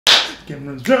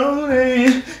Cameras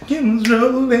rolling, cameras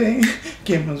rolling,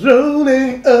 cameras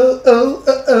rolling. Oh, oh,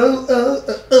 oh, oh,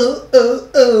 oh, oh, oh,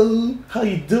 oh. How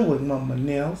you doing, Mama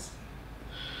Nails?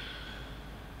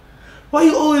 Why are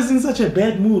you always in such a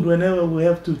bad mood whenever we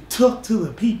have to talk to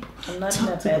the people? I'm not in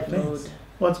a bad mood.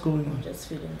 What's going on? I'm just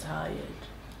feeling tired.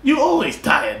 You always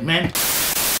tired, man.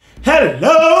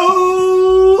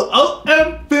 Hello,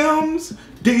 OMFilms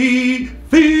TV.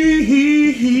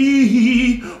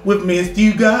 We've missed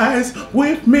you guys.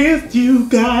 We've missed you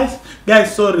guys.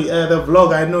 Guys, sorry, the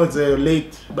vlog, I know it's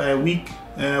late by a week.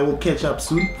 We'll catch up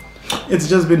soon. It's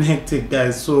just been hectic,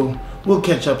 guys, so we'll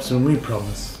catch up soon, we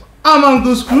promise. I'm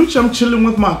Uncle Scrooge. I'm chilling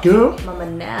with my girl. Mama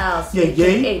Nails. Yeah.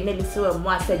 Hey, Nelisiwe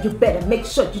Mwase, you better make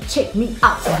sure you check me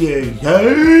out. Yeah.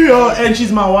 Oh, and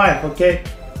she's my wife, okay?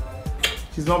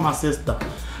 She's not my sister.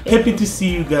 Happy to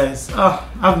see you guys.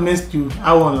 I've missed you.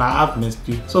 I won't lie, I've missed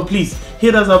you. So please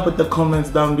hit us up with the comments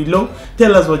down below.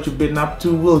 Tell us what you've been up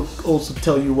to. We'll also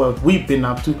tell you what we've been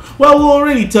up to. Well, we're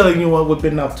already telling you what we've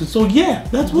been up to. So yeah,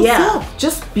 that's what's up.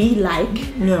 Just be like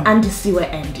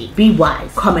Nelisiwe Andy. Be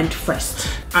wise. Comment first.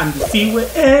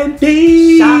 Nelisiwe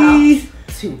Andy.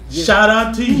 Shout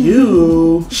out to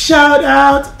you. Shout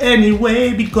out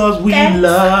anyway because we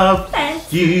love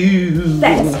you.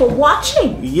 Thanks for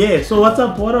watching. Yeah, so what's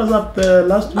up? What was up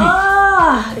last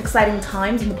week? Exciting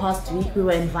times. In the past week we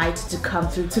were invited to come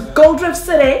through to Gold Reef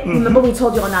City. Remember we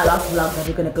told you on our last vlog that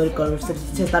we're gonna go to Gold Reef City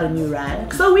to test out a new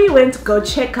ride. So we went to go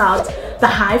check out the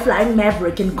High Flying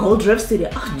Maverick in Gold Reef City.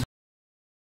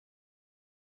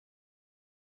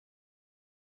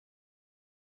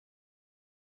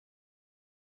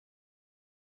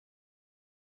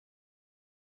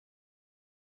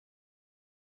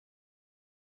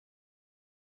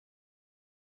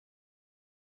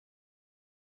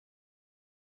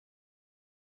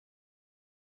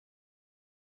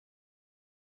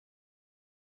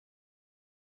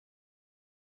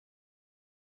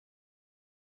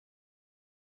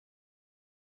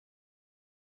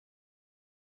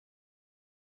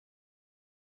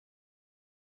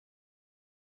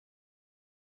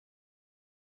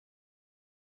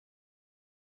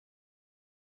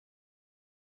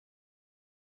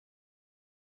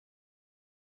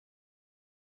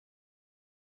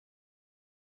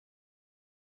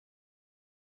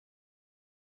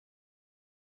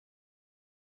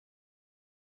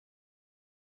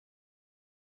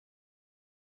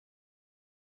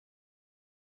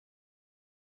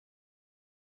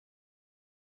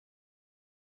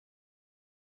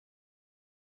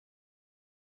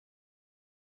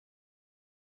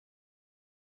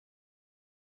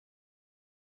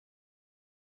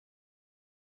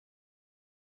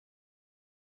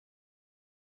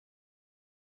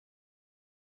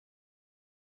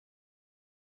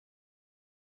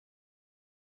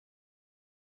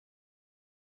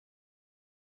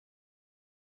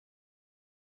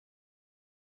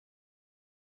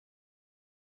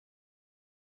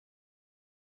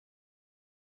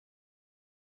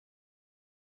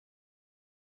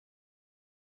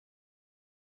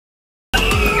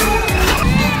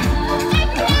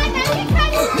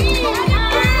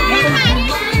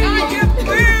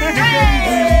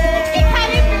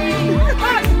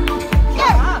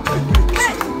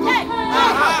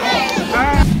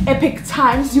 Epic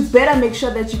times, you better make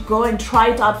sure that you go and try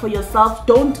it out for yourself.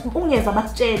 Don't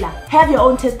have your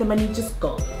own testimony, just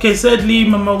go. Okay, sadly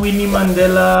Mama Winnie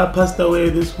Mandela passed away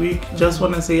this week. Just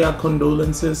want to say our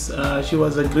condolences. She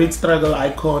was a great struggle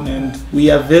icon and we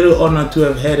are very honored to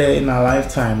have had her in our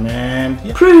lifetime, man.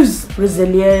 Cruise,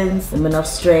 resilience, women of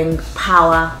strength,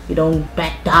 power. You don't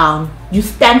back down. You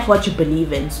stand for what you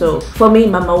believe in. So for me,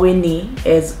 Mama Winnie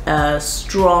is a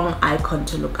strong icon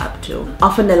to look up to.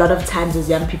 Often a lot of times as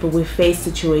young people we face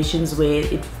situations where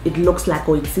it looks like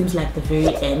or it seems like the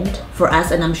very end for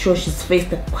us, and I'm sure she's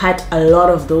faced quite a lot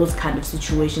of those kind of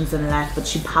situations in life, but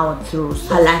she powered through.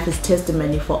 Her life is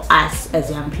testimony for us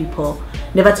as young people,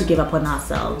 never to give up on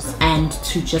ourselves and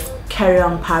to just carry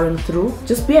on powering through.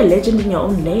 Just be a legend in your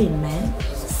own lane, man.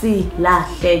 See la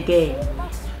again.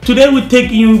 Today we're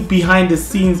taking you behind the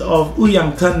scenes of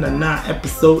Uyangthanda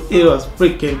episode. It was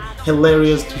freaking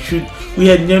hilarious to shoot. We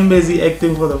had Nyembezi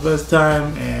acting for the first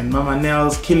time and Mama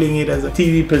Nails killing it as a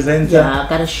TV presenter. Yeah,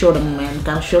 gotta show them, man.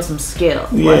 Gotta show some skill.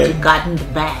 What you got in the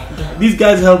bag. These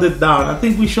guys held it down. I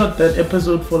think we shot that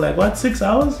episode for like what, 6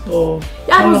 hours? Or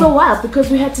yeah, it was a while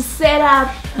because we had to set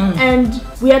up and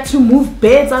we had to move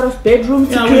beds out of bedrooms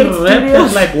to create we wrapped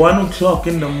at like 1 o'clock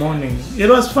in the morning. It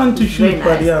was fun to shoot,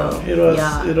 but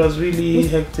it was really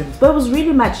hectic. But it was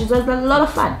really much. It was a lot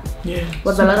of fun. Yeah, it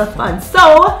was a lot of fun.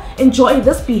 So enjoy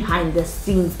this behind the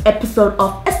scenes episode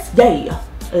of SA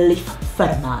Life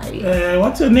Faramai.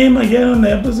 What's your name again on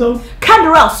the episode?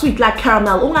 Canderel, sweet like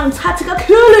caramel. Uyangthanda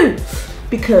kakhulu.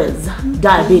 Because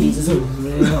diabetes is a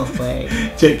real thing.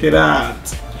 Check it out.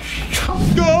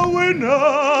 What's going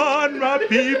on, my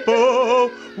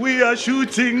people? We are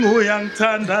shooting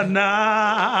Uyangthanda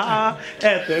now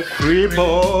at the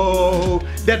cribbo.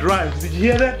 That rhymes. Did you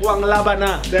hear that?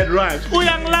 That rhymes.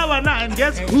 Uyangthanda, and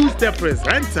guess who's the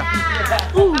presenter?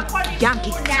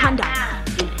 Uyangthanda.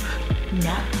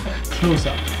 Close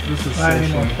up. This is safe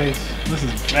for me. This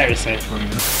is very safe for me.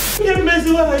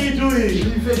 Nyembezi, what are you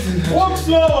doing? Walk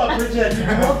slower, Bridget.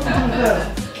 Walk too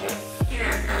fast.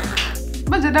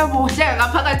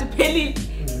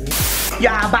 You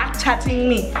are back chatting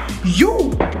me.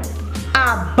 You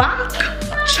are back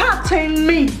chatting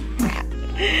me.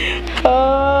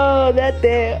 Oh, that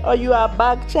day. Oh, you are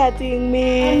back chatting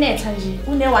me. Une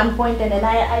 1 point and then I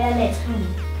net.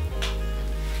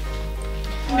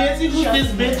 Nyembezi, who's this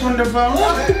bitch on the phone?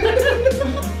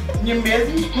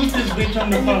 Nyembezi, who's this bitch on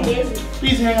the phone?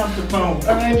 Please hang up the phone.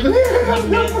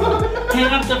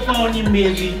 Hang up the phone,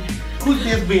 Nyembezi. Who's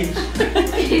this bitch?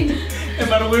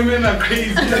 But women are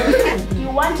crazy. You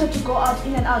want her to go out,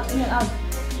 in and out, in and out.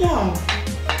 Yeah.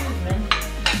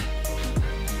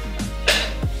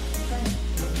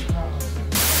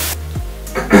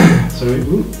 Sorry,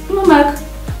 who? Mama.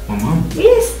 Mama?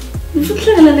 Yes.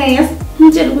 Ngifuna yes.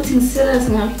 Ngitshela ukuthi ngiserious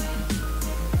ngayo.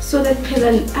 So that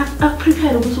phela I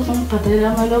prepare ukuthi ungibhadalela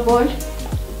amalobolo.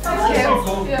 Okay.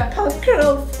 Yeah.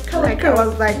 Color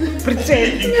girls like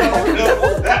pretend.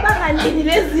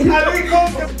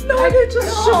 No, they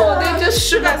just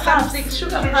sugar something.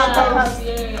 Sugar powder.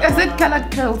 Is it colored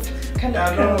curls?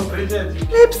 Colored curls.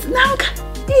 Lips, nanka.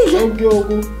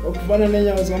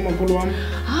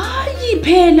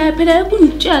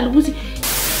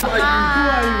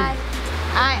 Hi,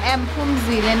 I am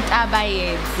Phumzile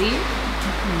Ntavhaedzi.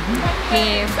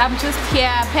 Yes, I'm just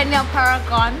here, Penny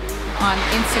Paragon on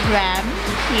Instagram.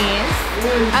 Yes,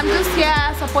 I'm just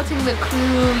here supporting the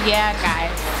crew. Yeah,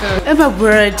 guys. So. Ever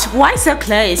word? Why so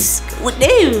close? What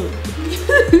do?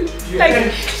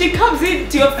 Like she comes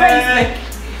into your face like.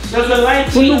 There's a light.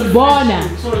 So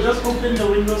just open the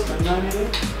windows and down here.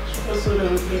 Just so the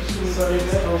reflections are in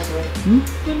there also.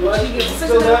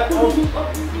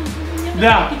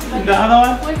 There, the other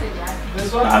one.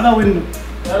 This one. The other window.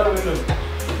 The other window.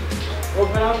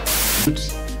 Open up.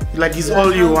 Like it's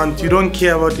all you want. You don't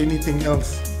care about anything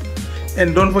else.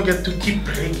 And don't forget to keep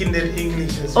breaking that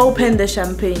English. Open the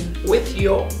champagne. With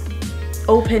your.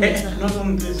 Open it. Not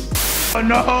on this. Oh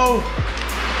no!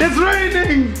 It's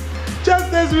raining!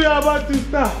 Just as we are about to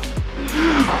start.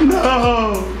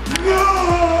 No! No!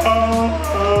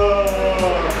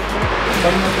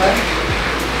 One more time.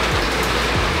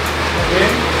 Okay.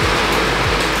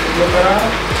 Look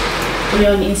around.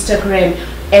 We're on Instagram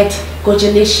at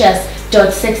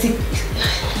gojalicious.sexy.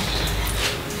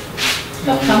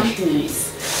 Come please.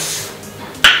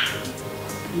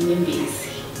 Nyembezi.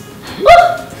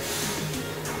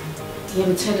 You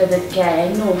ever tell her that guy I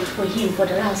know for him, for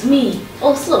the loves me.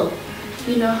 Also,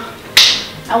 you know,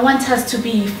 I want us to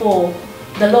be for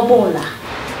the lobola.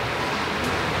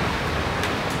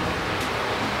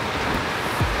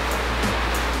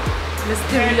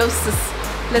 Listeriosis.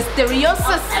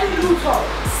 Listeriosis.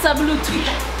 Subluto.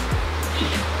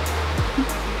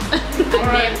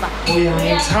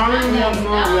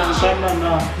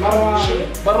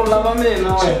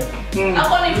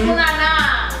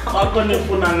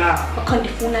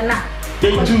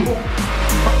 They do.